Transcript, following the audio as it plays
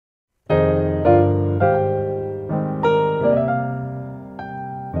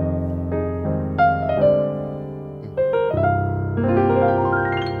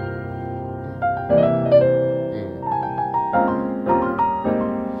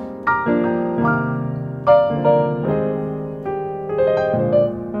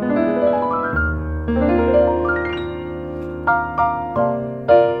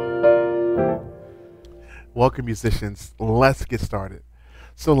welcome musicians. Let's get started.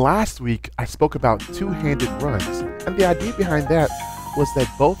 So last week I spoke about two-handed runs, and the idea behind that was that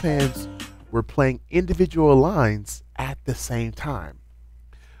both hands were playing individual lines at the same time.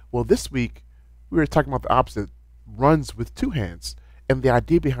 Well, this week we were talking about the opposite, runs with two hands, and the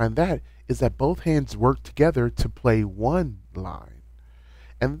idea behind that is that both hands work together to play one line.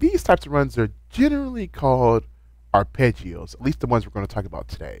 And these types of runs are generally called arpeggios, at least the ones we're going to talk about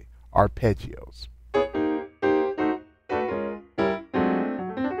today, arpeggios.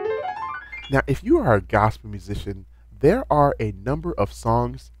 Now, if you are a gospel musician, there are a number of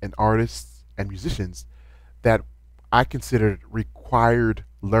songs and artists and musicians that I consider required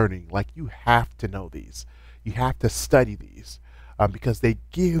learning. Like, you have to know these. You have to study these because they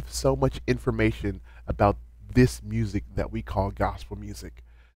give so much information about this music that we call gospel music.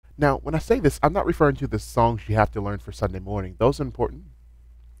 Now, when I say this, I'm not referring to the songs you have to learn for Sunday morning. Those are important.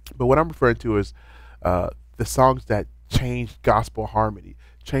 But what I'm referring to is the songs that changed gospel harmony,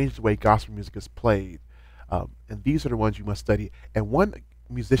 changed the way gospel music is played. And these are the ones you must study. And one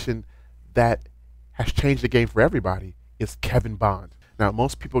musician that has changed the game for everybody is Kevin Bond. Now,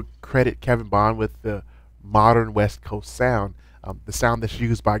 most people credit Kevin Bond with the modern West Coast sound, the sound that's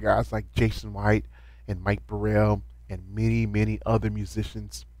used by guys like Jason White and Mike Burrell and many, many other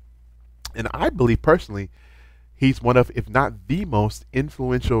musicians. And I believe personally, he's one of, if not the most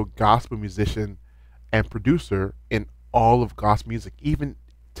influential gospel musician and producer in all of gospel music, even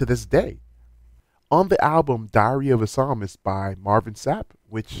to this day. On the album Diary of a Psalmist by Marvin Sapp,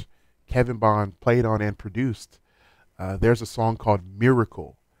 which Kevin Bond played on and produced, there's a song called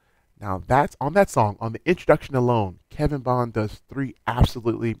Miracle. Now, that's on that song, on the introduction alone, Kevin Bond does 3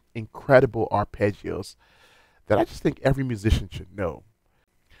 absolutely incredible arpeggios that I just think every musician should know.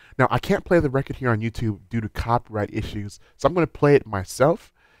 Now, I can't play the record here on YouTube due to copyright issues, so I'm going to play it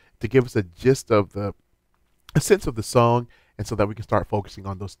myself to give us a gist of a sense of the song, and so that we can start focusing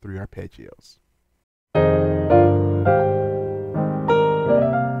on those 3 arpeggios.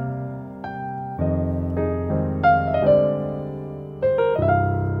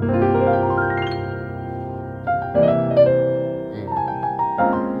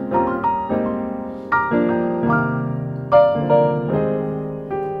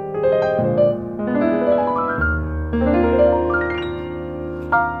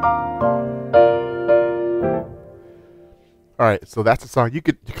 All right, so that's the song. You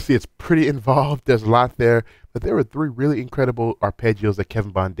can see it's pretty involved. There's a lot there, but there were 3 really incredible arpeggios that Kevin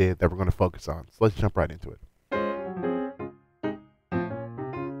Bond did that we're going to focus on. So let's jump right into it.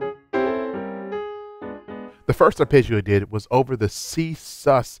 The first arpeggio I did was over the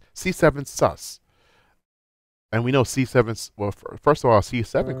C7 sus. And we know C7, well, first of all,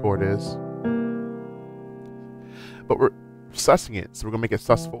 C7 chord is, but we're sussing it, so we're going to make it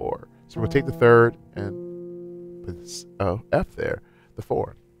sus4. So we're going to take the 3rd and put this F there, the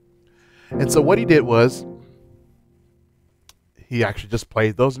 4. And so what he did was he actually just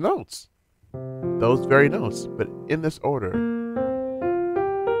played those notes, those very notes, but in this order,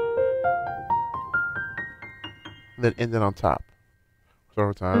 and then ended on top. So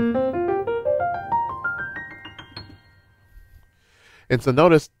over time. And so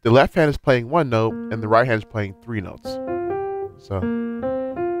notice the left hand is playing 1 note and the right hand is playing 3 notes. So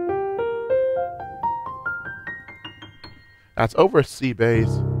that's over a C bass.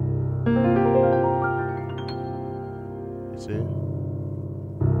 You see?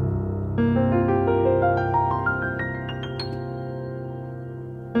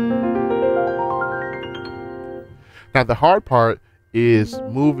 Now the hard part is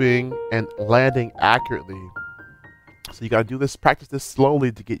moving and landing accurately. So you got to do this, practice this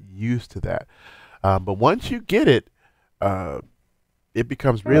slowly to get used to that. But once you get it, it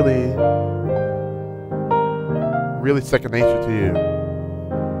becomes really second nature to you.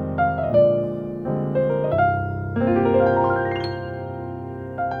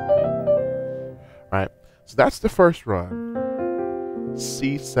 Right, so that's the first run.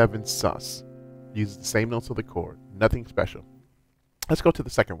 C7 sus. Uses the same notes of the chord. Nothing special. Let's go to the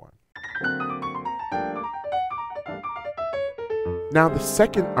second one. Now the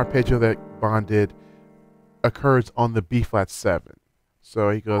second arpeggio that Bond did occurs on the B flat 7. So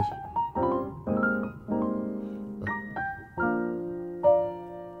he goes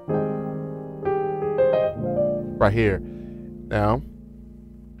right here. Now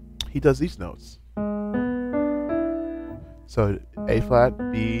he does these notes. So A flat,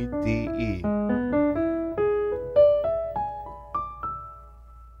 B, D, E.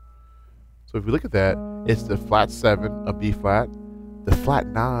 So if we look at that, it's the flat 7 of B flat, the flat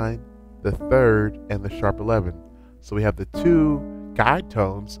 9, the 3rd, and the sharp 11. So we have the 2 guide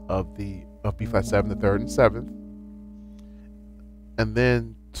tones of the of B flat 7, the 3rd and 7th, and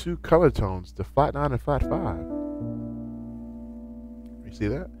then 2 color tones, the flat 9 and flat 5. You see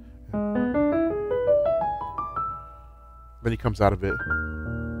that? Then he comes out of it,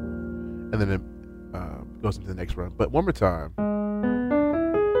 and then it goes into the next run. But one more time.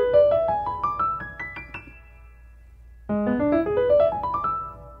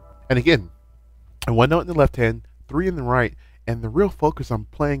 And again, one note in the left hand, 3 in the right, and the real focus on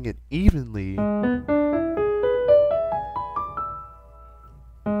playing it evenly.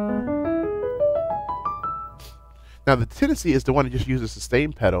 Now the tendency is to want to just use a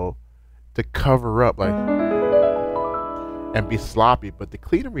sustain pedal to cover up and be sloppy, but the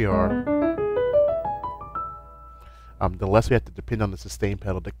cleaner we are, the less we have to depend on the sustain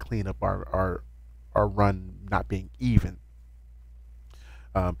pedal to clean up our run not being even.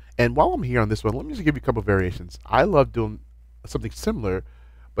 And while I'm here on this one, let me just give you a couple of variations. I love doing something similar,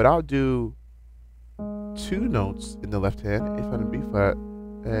 but I'll do 2 notes in the left hand, A flat and B flat,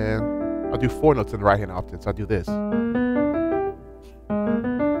 and I'll do 4 notes in the right hand often. So I'll do this.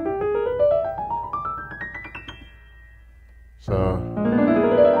 So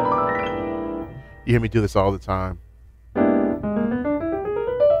you hear me do this all the time.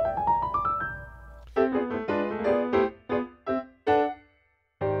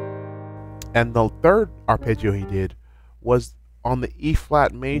 And the 3rd arpeggio he did was on the E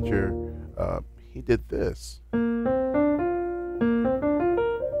flat major. He did this.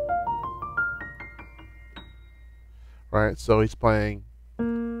 Right, so he's playing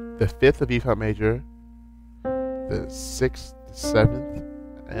the 5th of E flat major, the 6th, the 7th,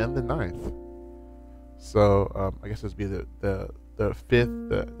 and the 9th. So I guess this would be the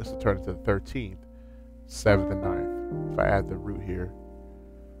 5th. This will turn into the 13th, 7th, and 9th. If I add the root here.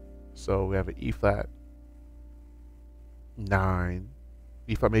 So we have an E flat 9,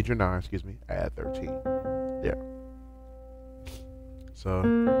 E flat major 9, excuse me, add 13. Yeah. So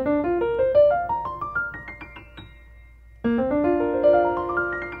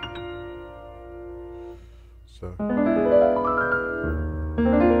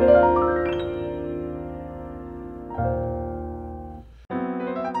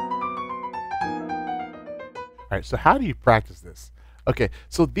all right, so how do you practice this? Okay,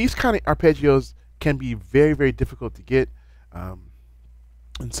 so these kind of arpeggios can be very, very difficult to get. And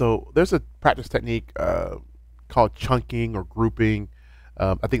so there's a practice technique called chunking or grouping.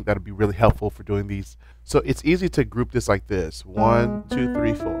 I think that'll be really helpful for doing these. So it's easy to group this like this. 1, 2,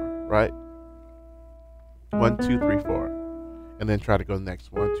 3, 4, right? 1, 2, 3, 4. And then try to go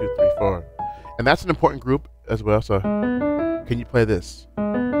next. 1, 2, 3, 4. And that's an important group as well. So can you play this?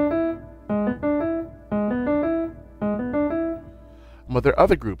 But there are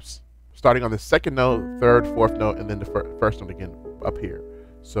other groups, starting on the 2nd note, 3rd, 4th note, and then the 1st note again up here.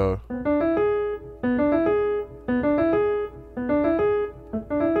 So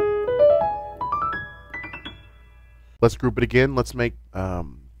let's group it again. Let's make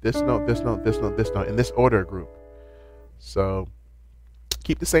this note, this note, this note, this note in this order group. So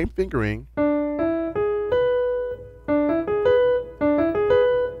keep the same fingering.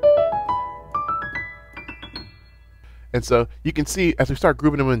 And so you can see as we start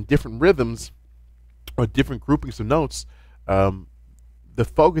grouping them in different rhythms or different groupings of notes, the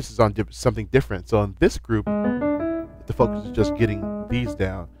focus is on something different. So in this group, the focus is just getting these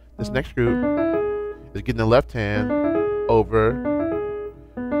down. This next group is getting the left hand over.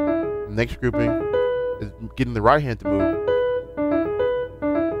 The next grouping is getting the right hand to move.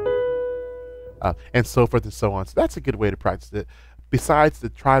 And so forth and so on. So that's a good way to practice it. Besides the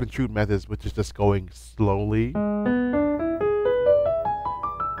tried and true methods, which is just going slowly.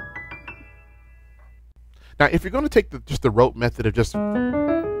 Now, if you're going to take just the rote method of just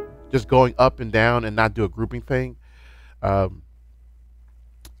going up and down and not do a grouping thing, I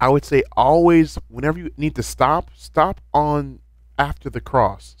would say always, whenever you need to stop on after the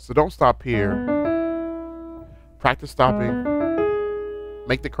cross. So don't stop here. Practice stopping.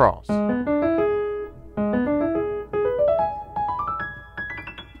 Make the cross.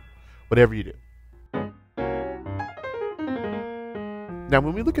 Whatever you do. Now,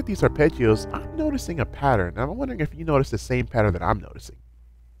 when we look at these arpeggios, I'm noticing a pattern. I'm wondering if you notice the same pattern that I'm noticing.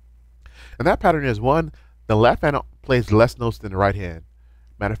 And that pattern is, one, the left hand plays less notes than the right hand.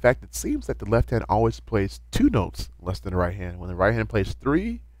 Matter of fact, it seems that the left hand always plays 2 notes less than the right hand. When the right hand plays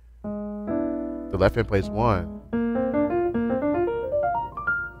 3, the left hand plays 1.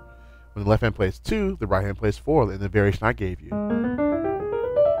 When the left hand plays 2, the right hand plays 4 in the variation I gave you.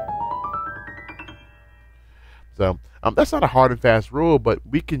 So that's not a hard and fast rule, but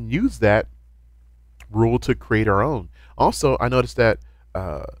we can use that rule to create our own. Also, I noticed that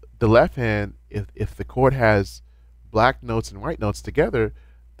the left hand, if the chord has black notes and white notes together,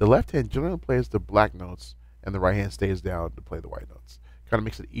 the left hand generally plays the black notes and the right hand stays down to play the white notes. Kind of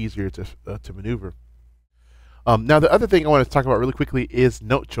makes it easier to maneuver. Now the other thing I want to talk about really quickly is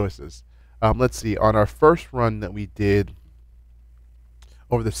note choices. Let's see, on our first run that we did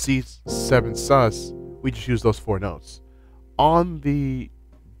over the C7 sus, we just used those 4 notes. On the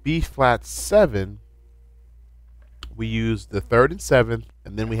B flat 7, we used the 3rd and 7th,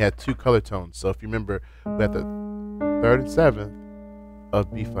 and then we had 2 color tones. So if you remember, we had the 3rd and 7th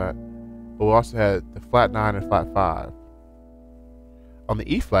of B flat, but we also had the flat 9 and flat 5. On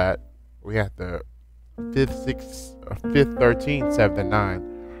the E flat, we had the 5th, 6th, 5th, 13th, 7th, and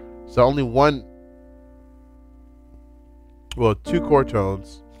 9. So only 2 chord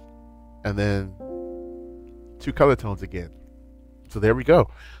tones, and then 2 color tones again. So there we go.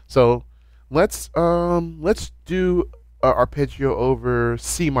 So let's do arpeggio over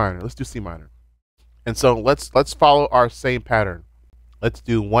C minor. Let's do C minor. And so let's follow our same pattern. Let's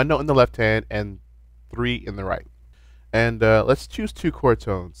do 1 note in the left hand and 3 in the right. And let's choose 2 chord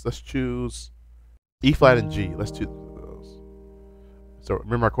tones. Let's choose E flat and G. Let's do those. So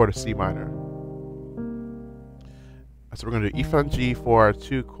remember, our chord is C minor. So we're going to do E flat and G for our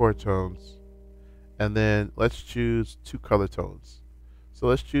 2 chord tones. And then let's choose 2 color tones. So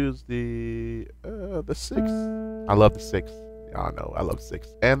let's choose the 6. I love the 6. Y'all know I love 6.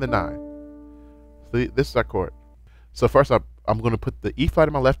 And the 9. So this is our chord. So first I'm going to put the E flat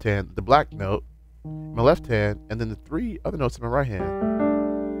in my left hand, the black note in my left hand, and then the 3 other notes in my right hand.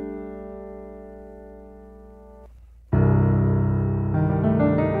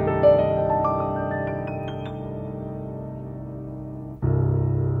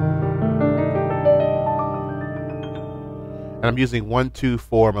 And I'm using 1, 2,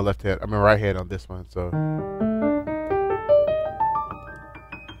 4 on my left hand. I'm my right hand on this one. So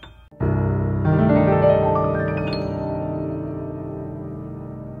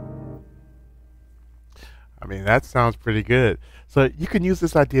I mean, that sounds pretty good. So you can use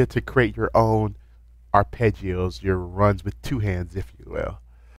this idea to create your own arpeggios, your runs with 2 hands, if you will.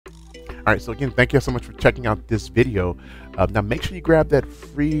 All right, so again, thank you so much for checking out this video. Now make sure you grab that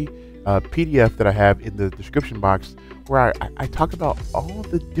free PDF that I have in the description box, where I talk about all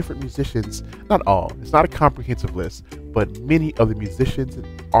the different musicians, not all, it's not a comprehensive list, but many of the musicians and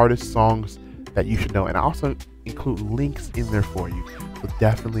artists' songs that you should know. And I also include links in there for you. So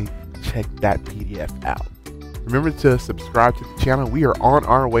definitely check that PDF out. Remember to subscribe to the channel. We are on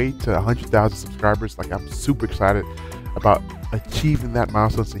our way to 100,000 subscribers. Like, I'm super excited about achieving that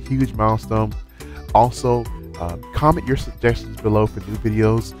milestone. It's a huge milestone. Also, comment your suggestions below for new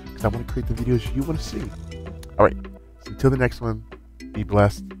videos, because I want to create the videos you want to see. All right, so until the next one, be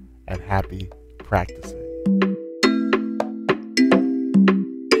blessed and happy practicing.